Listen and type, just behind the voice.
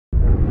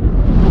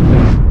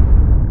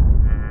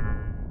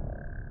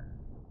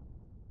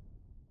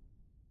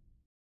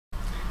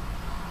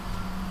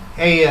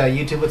Hey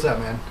YouTube, what's up,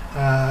 man?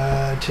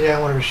 Today I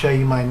wanted to show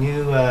you my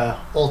new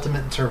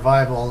Ultimate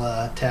Survival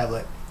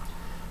tablet.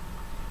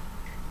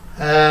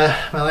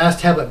 My last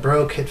tablet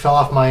broke. It fell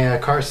off my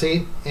car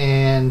seat,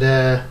 and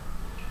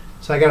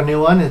so I got a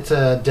new one. It's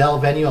a Dell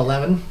Venue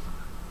 11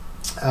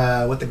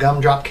 with the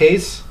gumdrop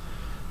case.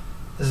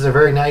 This is a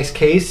very nice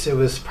case. It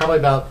was probably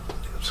about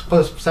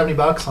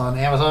 $70 on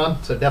Amazon,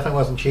 so it definitely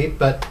wasn't cheap.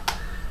 But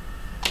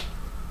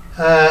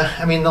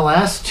I mean, the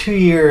last 2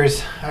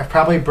 years I've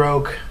probably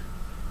broke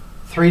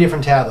 3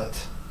 different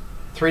tablets,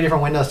 3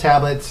 different Windows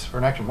tablets,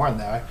 or actually more than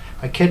that.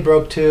 My kid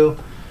broke 2.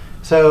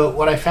 So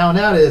what I found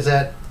out is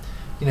that,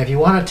 you know, if you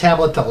want a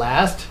tablet to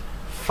last,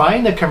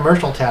 find a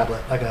commercial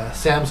tablet like a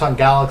Samsung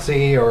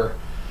Galaxy, or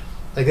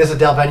like this is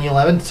Dell Venue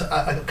 11. It's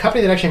a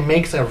company that actually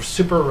makes a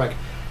super like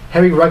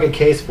heavy rugged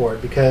case for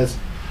it, because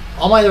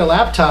all my other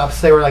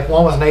laptops, they were like,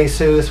 one was an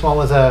Asus, one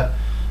was a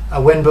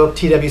Winbook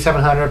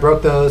TW700. I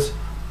broke those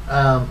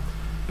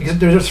because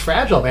they're just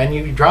fragile, man.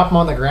 You drop them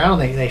on the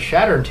ground and they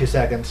shatter in 2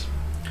 seconds.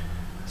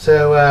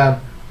 So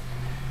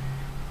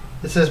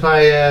this is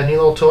my new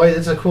little toy.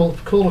 It's a cool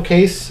little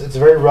case. It's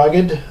very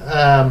rugged.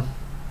 Cool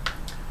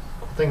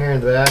thing here in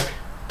the back.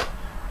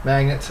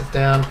 Magnet sits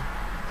down,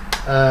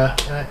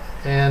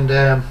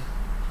 and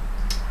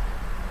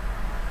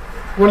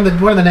one of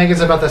the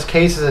negatives about this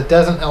case is it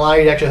doesn't allow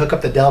you to actually hook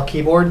up the Dell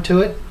keyboard to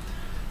it.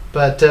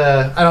 But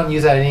I don't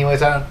use that anyways.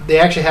 They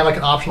actually have like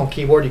an optional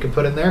keyboard you can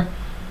put in there.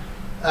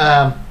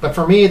 But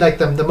for me, like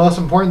the most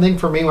important thing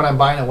for me when I'm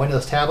buying a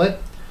Windows tablet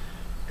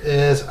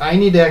is I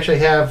need to actually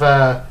have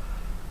a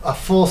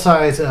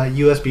full-size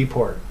USB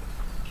port.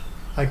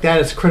 Like, that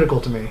is critical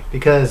to me,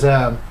 because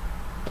and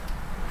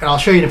I'll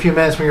show you in a few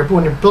minutes, when you're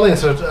building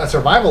a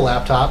survival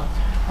laptop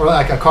or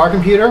like a car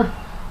computer,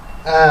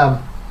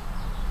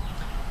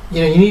 you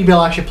know, you need to be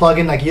able to actually plug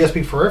in like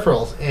USB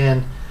peripherals,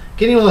 and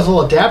getting one of those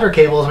little adapter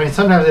cables, I mean,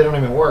 sometimes they don't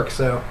even work.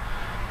 So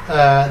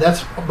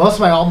that's most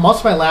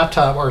of my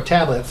laptop or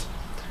tablets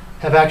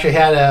have actually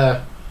had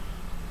a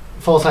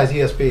full-size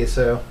USB.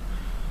 So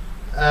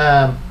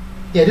yeah,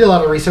 I did a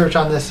lot of research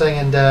on this thing,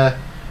 and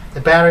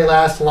the battery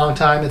lasts a long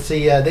time. It's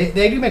the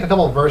they do make a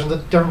couple of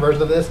different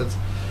versions of this.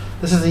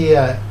 This is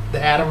the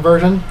Atom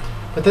version,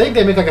 but I think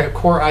they make like a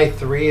Core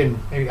i3 and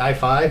maybe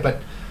i5.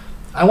 But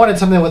I wanted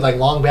something with like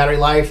long battery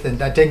life that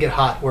didn't get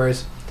hot.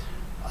 Whereas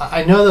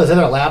I know those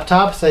other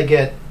laptops, they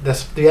get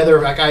the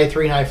other like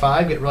i3 and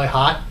i5 get really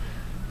hot,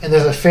 and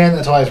there's a fan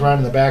that's always running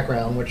in the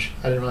background, which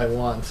I didn't really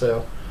want.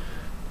 So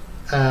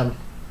yeah,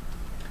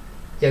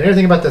 another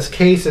thing about this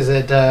case is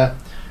that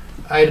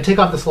I had to take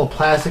off this little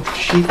plastic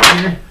sheet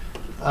here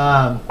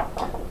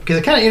because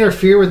it kind of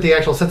interfered with the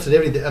actual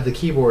sensitivity of the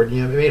keyboard.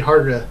 You know, it made it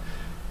harder to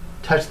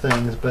touch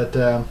things. But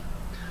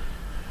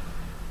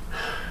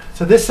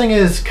so this thing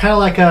is kind of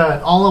like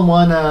an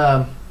all-in-one.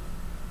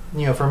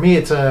 You know, for me,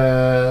 it's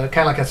a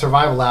kind of like a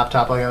survival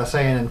laptop, like I was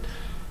saying, and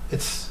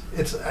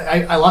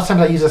a lot of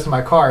times I use this in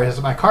my car. This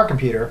is my car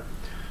computer.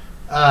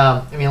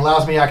 I mean, it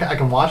allows me. I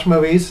can watch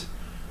movies,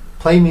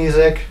 play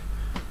music,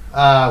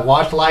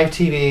 watch live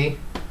TV.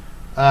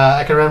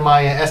 I can run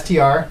my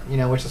SDR, you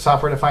know, which is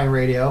software-defined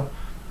radio,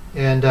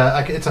 and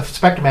it's a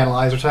spectrum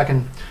analyzer, so I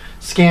can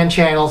scan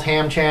channels,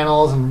 ham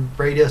channels, and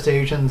radio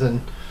stations,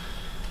 and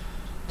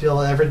do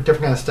all different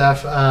kind of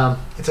stuff.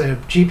 It's a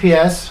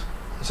GPS,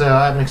 so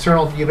I have an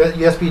external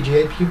USB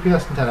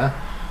GPS antenna.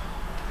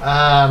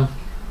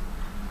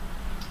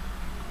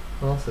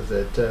 What else is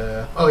it?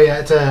 Oh yeah,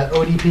 it's a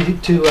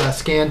OBD2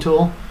 scan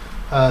tool,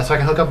 so I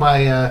can hook up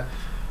my,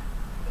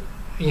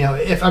 you know,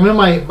 if I'm in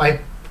my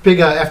big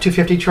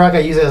F-250 truck, I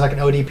use it as like an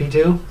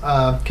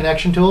ODP2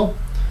 connection tool,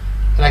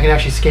 and I can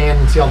actually scan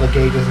and see all the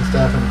gauges and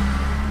stuff.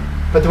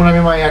 But then when I'm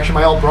in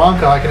my old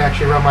Bronco, I can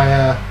actually run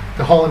my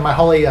my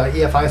whole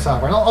EFI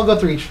software. And I'll go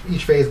through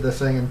each phase of this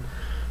thing and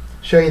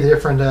show you the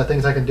different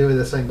things I can do with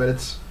this thing. But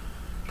it's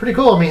pretty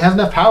cool. I mean, it has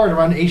enough power to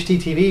run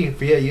HDTV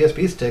via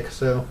USB stick,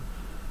 so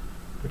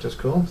which is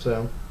cool.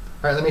 So all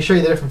right, let me show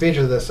you the different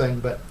features of this thing.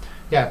 But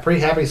yeah, pretty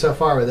happy so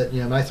far with it.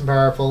 You know, nice and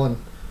powerful. And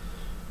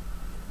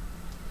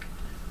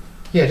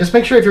yeah, just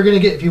make sure if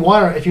you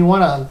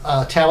want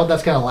a tablet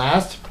that's going to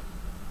last,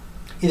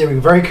 either be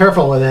very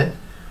careful with it,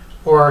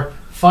 or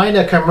find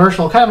a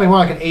commercial, kind of more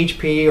like an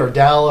HP or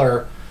Dell,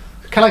 or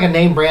kind of like a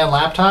name brand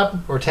laptop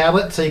or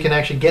tablet, so you can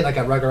actually get like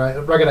a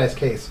ruggedized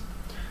case.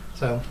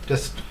 So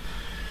just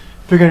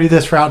if you're going to do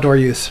this for outdoor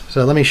use.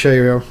 So let me show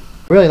you.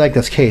 I really like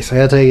this case. It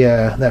has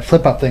that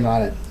flip up thing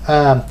on it.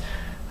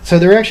 So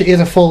there actually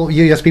is a full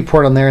USB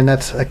port on there, and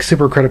that's like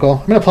super critical.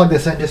 I'm going to plug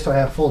this in just so I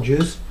have full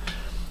juice.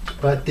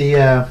 But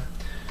the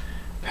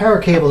power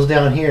cable's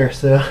down here,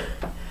 so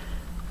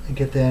I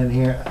get that in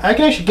here. I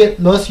can actually get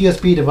most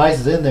USB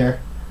devices in there,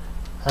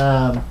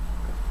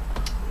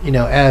 you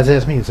know, as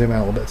is. Let me zoom out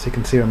a little bit so you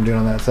can see what I'm doing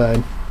on that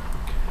side,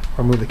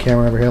 or move the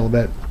camera over here a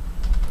little bit.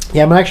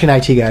 Yeah, I'm actually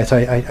an IT guy, so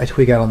I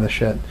tweak out on this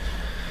shit.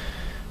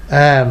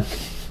 Okay,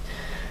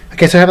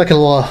 so I have like a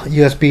little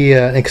USB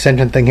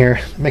extension thing here.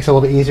 It makes it a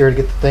little bit easier to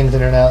get the things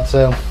in and out.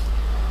 So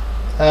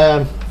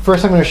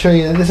first I'm going to show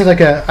you, this is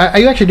like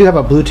I actually do have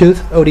a Bluetooth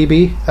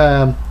ODB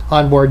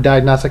onboard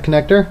diagnostic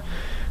connector.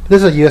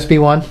 This is a USB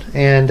one,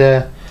 and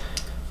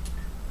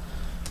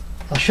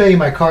I'll show you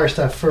my car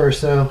stuff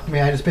first. So, I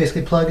mean, I just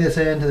basically plug this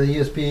into the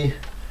USB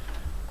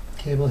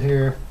cable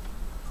here.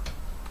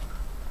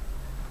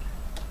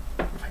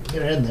 If I can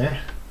get it in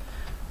there.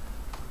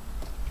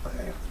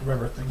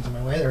 Rubber things in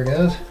my way. There it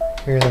goes.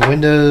 Here are the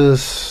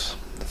windows.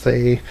 Let's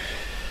see.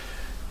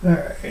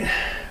 Alright.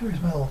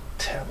 Where's my little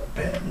tablet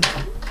pen?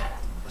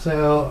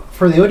 So,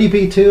 for the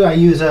ODP2, I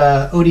use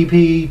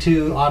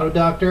ODP2 Auto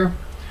Doctor.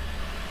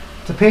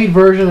 It's a paid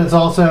version. It's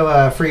also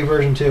a free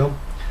version too.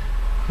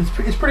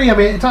 It's pretty, I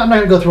mean, I'm not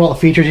going to go through all the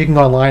features. You can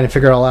go online and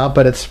figure it all out,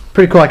 but it's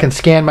pretty cool. I can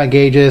scan my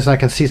gauges and I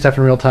can see stuff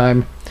in real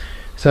time,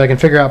 so I can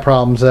figure out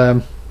problems. I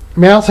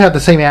mean, I also have the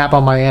same app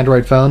on my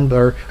Android phone,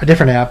 or a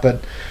different app,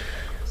 but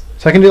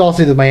so I can do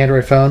also with my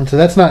Android phone. So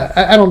that's not,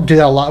 I don't do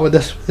that a lot with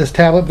this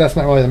tablet, but that's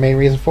not really the main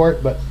reason for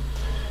it. But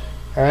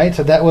all right,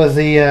 so that was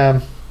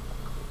the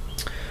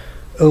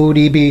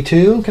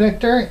ODB2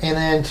 connector, and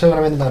then so when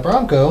I'm in the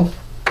Bronco,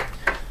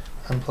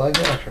 unplug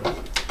it. I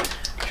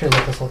should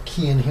let this little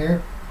key in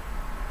here.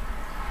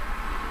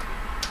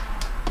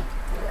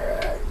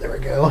 There we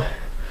go.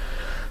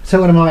 So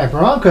when I'm on my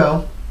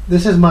Bronco,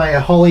 this is my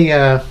Holy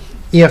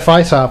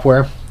EFI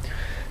software,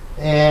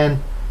 and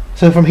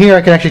so from here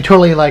I can actually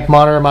totally like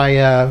monitor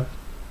my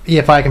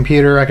EFI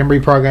computer. I can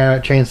reprogram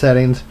it, change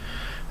settings.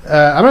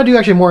 I'm gonna do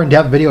actually more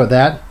in-depth video with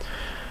that,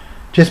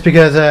 just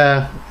because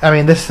I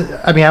mean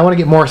I want to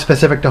get more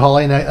specific to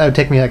Holy, and that would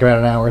take me like about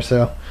an hour.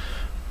 So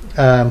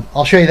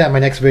I'll show you that in my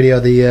next video.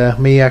 The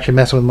me actually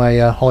messing with my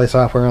Holy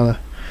software on the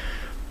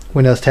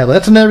Windows tablet.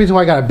 That's another reason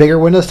why I got a bigger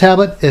Windows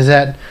tablet, is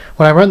that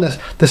when I run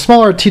the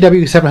smaller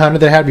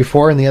TW700 that I had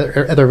before in the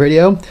other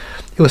video,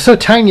 it was so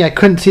tiny I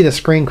couldn't see the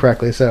screen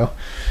correctly. So,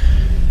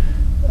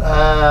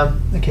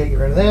 okay, get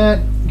rid of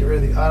that. Get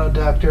rid of the Auto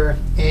Doctor,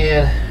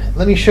 and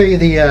let me show you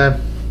the.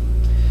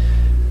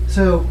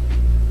 So,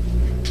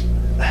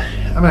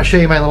 I'm going to show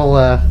you my little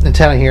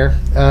antenna here.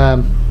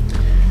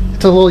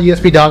 It's a little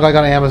USB dongle I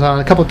got on Amazon.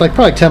 A couple, like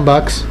probably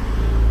 $10.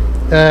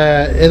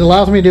 It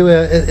allows me to do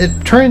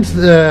it turns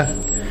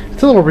the.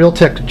 It's a little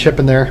Realtek chip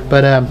in there,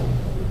 but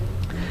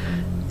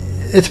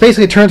it's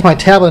basically turns my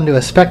tablet into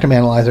a spectrum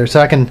analyzer. So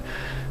I can,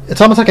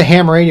 it's almost like a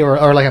ham radio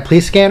or like a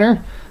police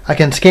scanner. I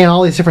can scan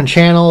all these different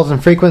channels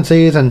and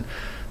frequencies, and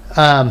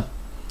so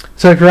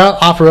if you're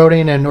out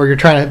off-roading or you're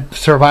trying to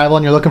survival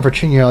and you're looking for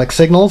like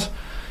signals,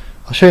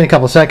 I'll show you in a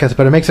couple of seconds.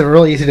 But it makes it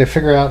really easy to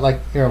figure out like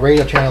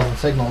radio channels and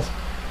signals.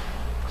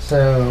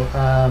 So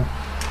I'll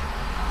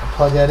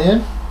plug that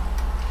in.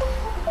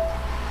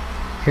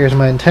 Here's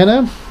my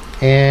antenna.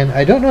 And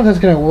I don't know if that's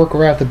going to work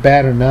right off the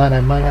bat or not. I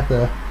might have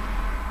to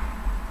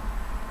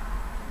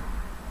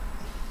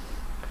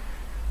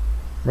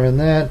run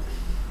that.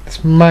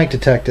 This might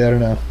detect it. I don't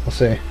know. We'll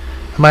see. I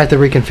might have to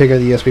reconfigure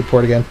the USB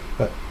port again.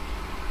 But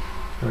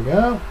there we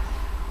go.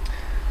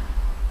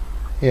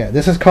 Yeah,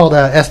 this is called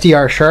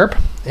SDR Sharp.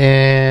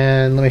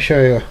 And let me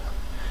show you.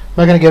 I'm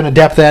not going to go into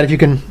depth that. If you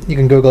can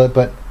Google it.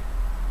 But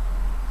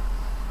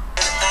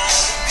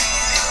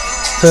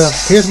so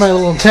here's my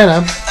little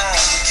antenna.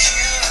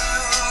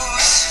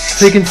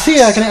 So you can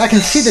see, I can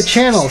see the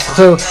channels.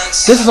 So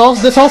this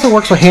also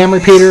works with ham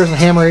repeaters and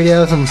ham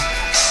radios, and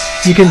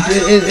you can.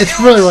 It's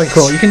really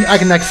cool. I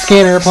can like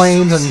scan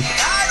airplanes, and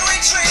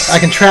I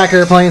can track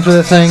airplanes with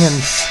this thing, and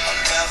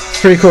it's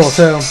pretty cool.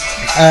 So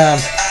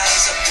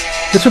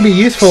this would be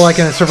useful like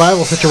in a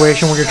survival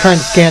situation where you're trying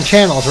to scan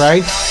channels,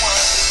 right?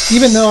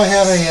 Even though I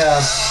have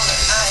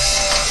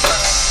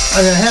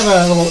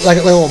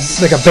a little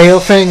Bayo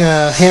thing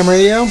ham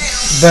radio,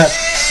 but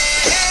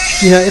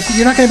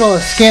you're not going to be able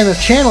to scan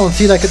this channel and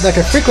see like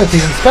a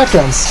frequencies and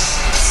spectrums.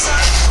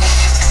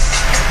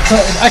 So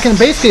I can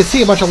basically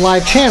see a bunch of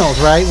live channels,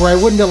 right? Where I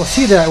wouldn't be able to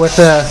see that with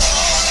the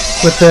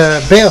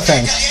Bayo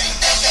thing.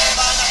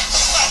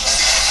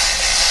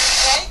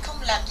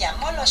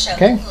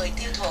 Okay.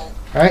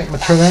 All right, I'm gonna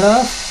turn that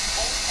off.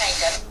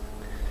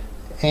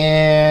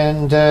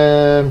 And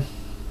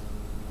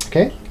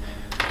okay,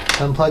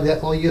 unplug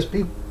that little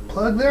USB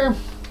plug there.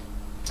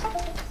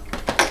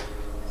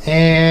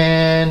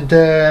 And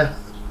I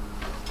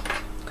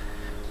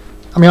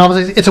mean,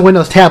 obviously it's a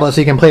Windows tablet,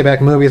 so you can play back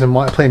movies and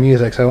play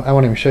music, so I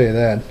won't even show you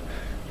that.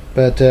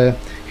 But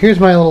here's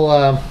my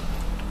little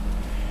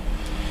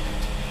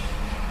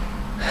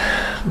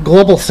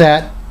global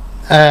sat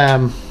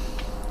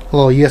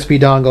little USB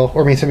dongle,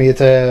 or it's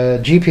a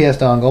GPS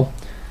dongle,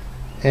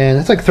 and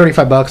it's like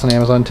 $35 on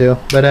Amazon too.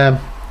 But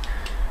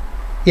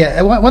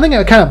yeah, one thing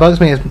that kind of bugs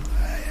me is,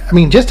 I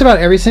mean, just about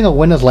every single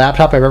Windows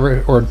laptop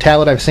or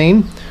tablet I've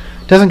seen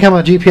doesn't come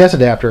with a GPS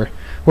adapter,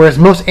 whereas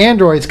most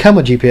Androids come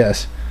with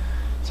GPS.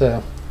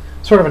 So,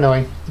 sort of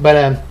annoying.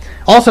 But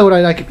also, what I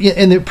like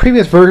in the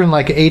previous version,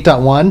 like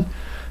 8.1,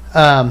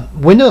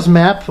 Windows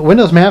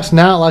Maps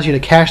now allows you to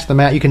cache the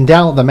map. You can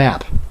download the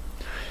map.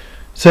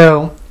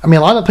 So, I mean,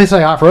 a lot of the places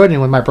I off-road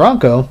in with my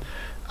Bronco,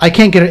 I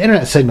can't get an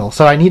internet signal,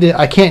 so I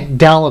can't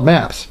download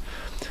maps.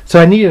 So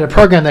I needed a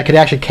program that could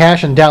actually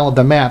cache and download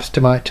the maps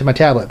to my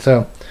tablet.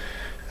 So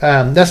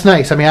that's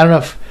nice. I mean, I don't know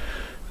if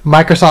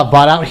Microsoft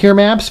bought out here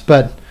maps,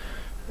 but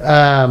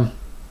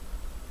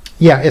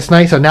yeah, it's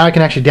nice. So now I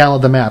can actually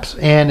download the maps,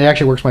 and it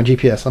actually works my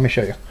GPS. Let me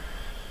show you.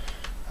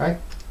 All right,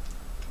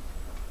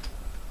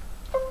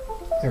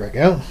 there we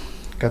go.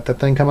 Got that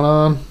thing coming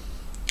on,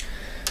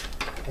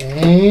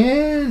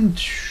 and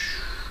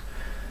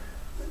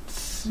let's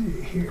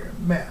see here,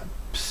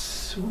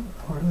 maps.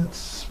 Or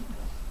let's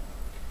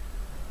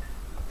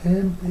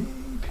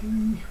MAP.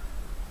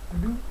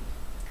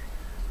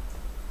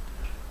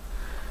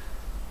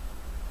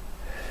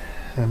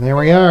 And there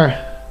we are.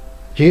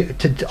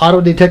 To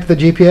auto detect the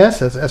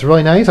GPS. That's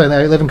really nice. I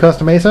live in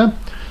Costa Mesa,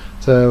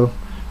 so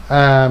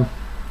not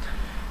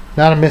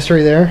a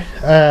mystery there.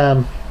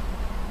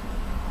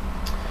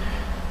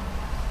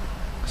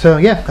 So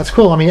yeah, that's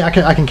cool. I mean, I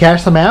can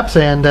cache the maps,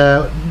 and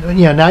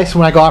you know, nice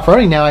when I go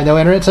off-roading now. I know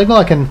internet signal.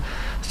 I can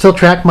still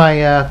track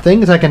my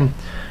things. I can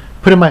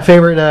put in my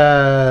favorite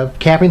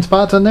camping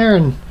spots on there,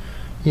 and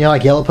you know,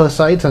 like yellow post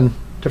sites and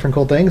different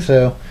cool things.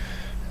 So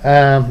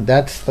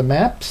that's the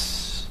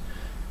maps.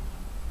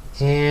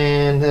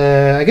 And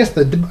I guess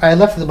I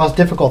left the most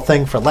difficult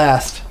thing for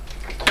last,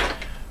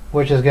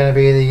 which is going to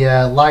be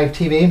the live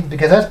TV,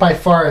 because that's by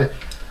far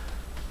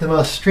the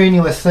most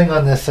strenuous thing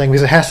on this thing,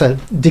 because it has to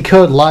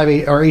decode live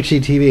or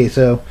HDTV.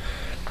 So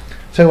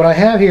what I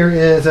have here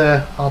is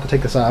I'll have to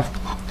take this off.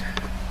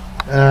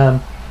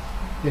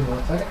 Give me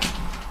 1 second.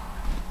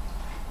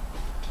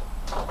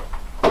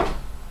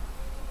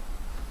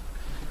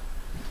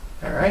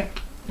 All right.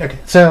 Okay,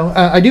 so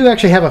I do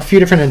actually have a few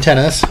different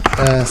antennas.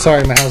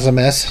 Sorry, my house is a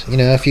mess. You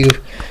know,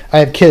 I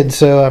have kids,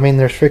 so I mean,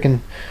 there's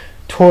freaking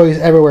toys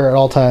everywhere at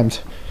all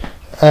times.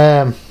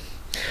 So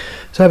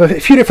I have a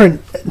few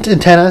different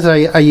antennas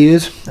I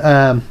use.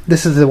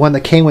 This is the one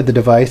that came with the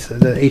device,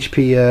 the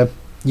HP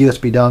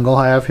USB dongle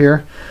I have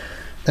here.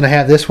 Then I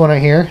have this one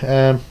right here.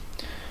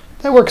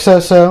 That works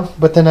so-so,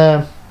 but then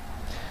I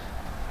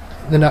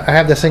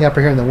have this thing up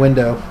here in the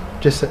window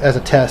just as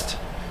a test,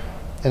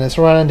 and it's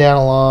running down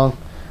along.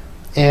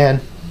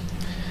 And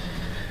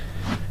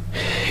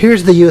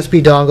here's the USB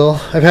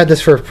dongle. I've had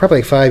this for probably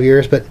like 5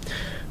 years, but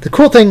the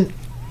cool thing,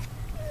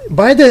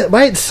 by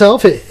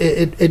itself, it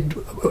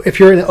if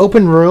you're in an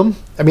open room,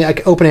 I mean,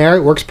 like open air,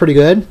 it works pretty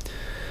good.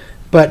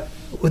 But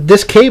with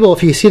this cable,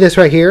 if you see this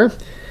right here,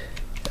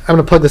 I'm going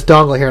to plug this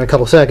dongle here in a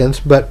couple seconds,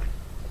 but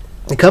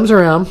it comes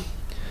around,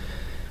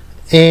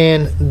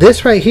 and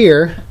this right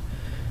here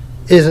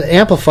is an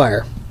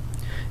amplifier.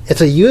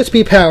 It's a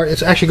USB power.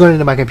 It's actually going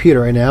into my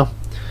computer right now.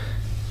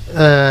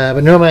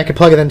 But normally I could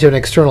plug it into an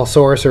external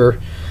source, or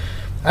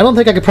I don't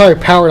think I could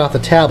probably power it off the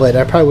tablet.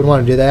 I probably wouldn't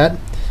want to do that.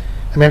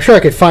 I mean, I'm sure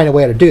I could find a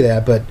way to do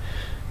that, but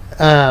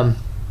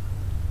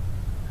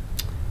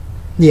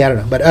yeah, I don't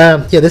know. But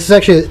yeah, this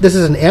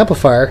is an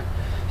amplifier,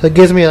 so it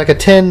gives me like a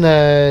 10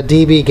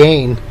 dB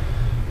gain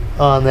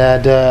on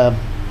that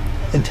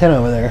antenna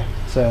over there.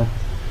 So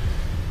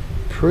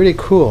pretty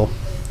cool.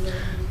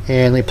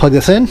 And let me plug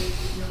this in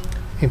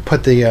and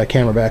put the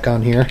camera back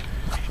on here.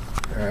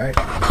 All right.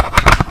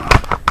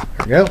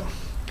 There we go.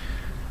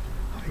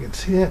 You can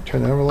see that.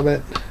 Turn that over a little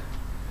bit.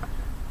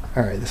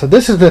 All right. So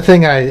this is the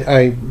thing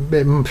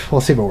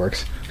we'll see if it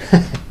works.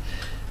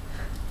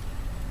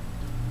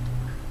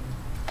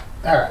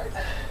 All right.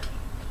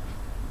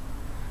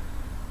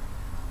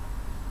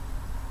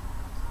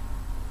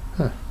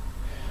 Huh.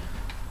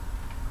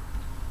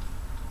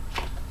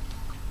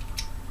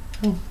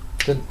 Oh,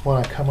 didn't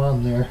want to come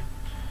on there.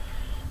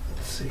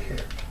 Let's see here.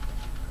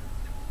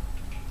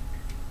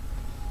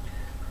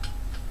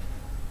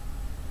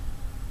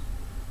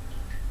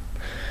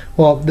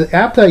 Well, the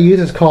app that I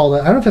use is called,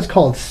 I don't know if it's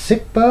called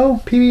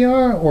Sickbo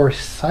PVR or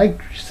I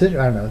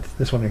don't know, it's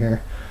this one right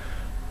here.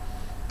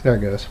 There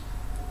it goes.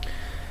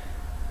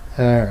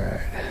 Alright.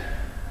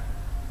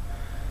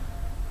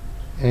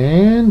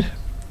 And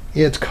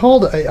it's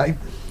called, it's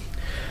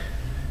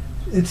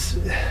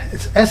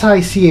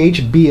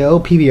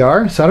SICHBO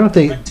PVR, so I don't know if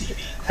they,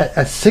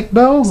 a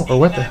Sickbo or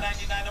what the...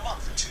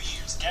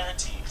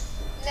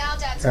 Now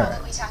Dad's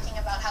probably talking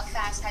about how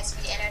fast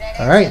high-speed internet is.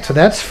 Alright, so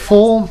that's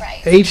full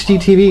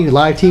HDTV,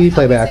 live TV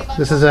playback.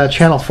 This is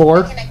channel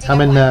 4.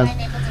 I'm in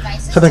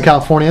Southern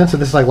California, so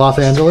this is like Los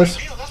Angeles.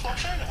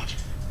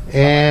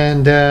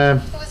 And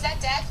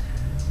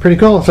pretty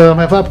cool. So if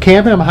I'm up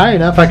camping, I'm high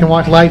enough, I can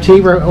watch live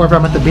TV, or if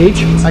I'm at the beach,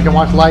 I can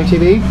watch live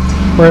TV.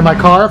 Or in my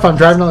car, if I'm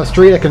driving on the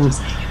street, I can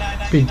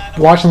be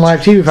watching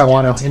live TV if I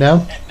want to, you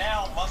know.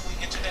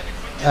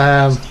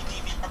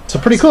 So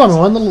pretty cool. I mean,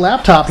 one little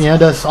laptop, you know,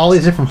 does all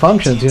these different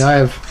functions. You know, I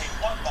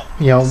have,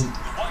 you know,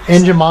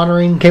 engine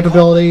monitoring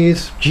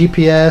capabilities,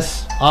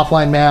 GPS,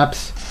 offline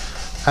maps.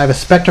 I have a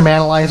spectrum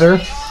analyzer,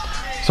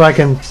 so I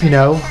can, you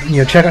know,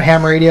 check out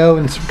ham radio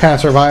and kind of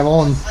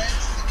survival, and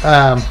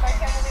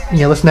you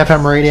know, listen to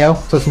FM radio.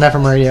 So it's an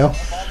FM radio.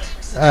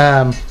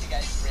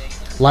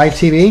 Live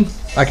TV.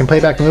 I can play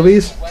back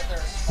movies,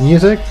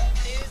 music.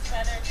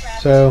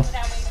 So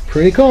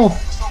pretty cool.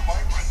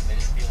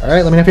 All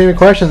right, let me know if you have any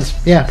questions.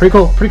 Yeah, pretty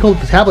cool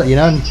tablet, you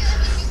know. And,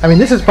 I mean,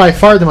 this is by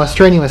far the most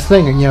strenuous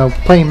thing, you know,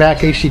 playing back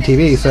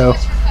HDTV. So,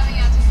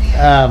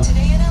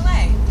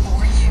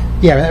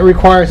 Yeah, that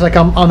requires, like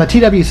on the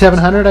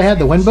TW700 I had,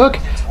 the Winbook,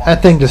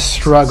 that thing just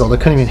struggled. It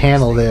couldn't even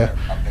handle the,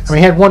 I mean,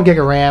 it had 1 gig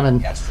of RAM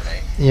and,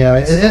 you know,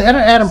 it had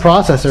an Atom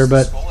processor,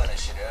 but,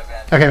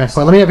 okay, man,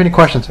 well, let me have any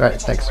questions. All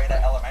right, thanks.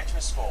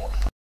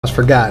 I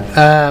forgot.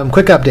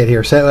 Quick update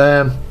here.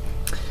 So,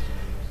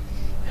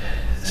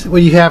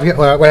 what you have here,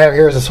 what I have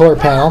here is a solar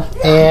panel,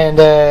 and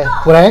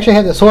when I actually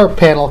have the solar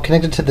panel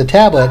connected to the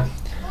tablet,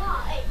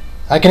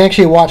 I can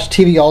actually watch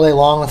TV all day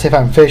long. Let's say if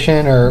I'm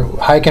fishing or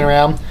hiking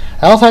around.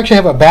 I also actually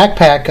have a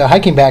backpack, a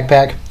hiking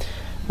backpack,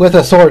 with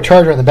a solar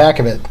charger in the back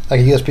of it, like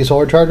a USB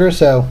solar charger,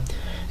 so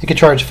you can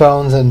charge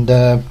phones and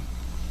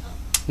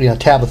you know,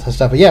 tablets and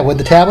stuff. But yeah, with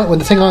the tablet, with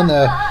the thing on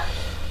the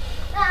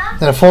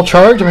at a full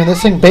charge, I mean,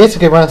 this thing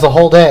basically runs the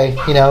whole day.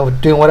 You know,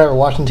 doing whatever,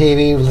 watching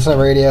TV, listening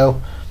to radio,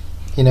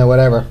 you know,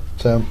 whatever.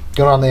 So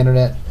going on the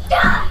internet.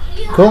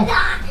 Cool. All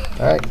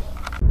right.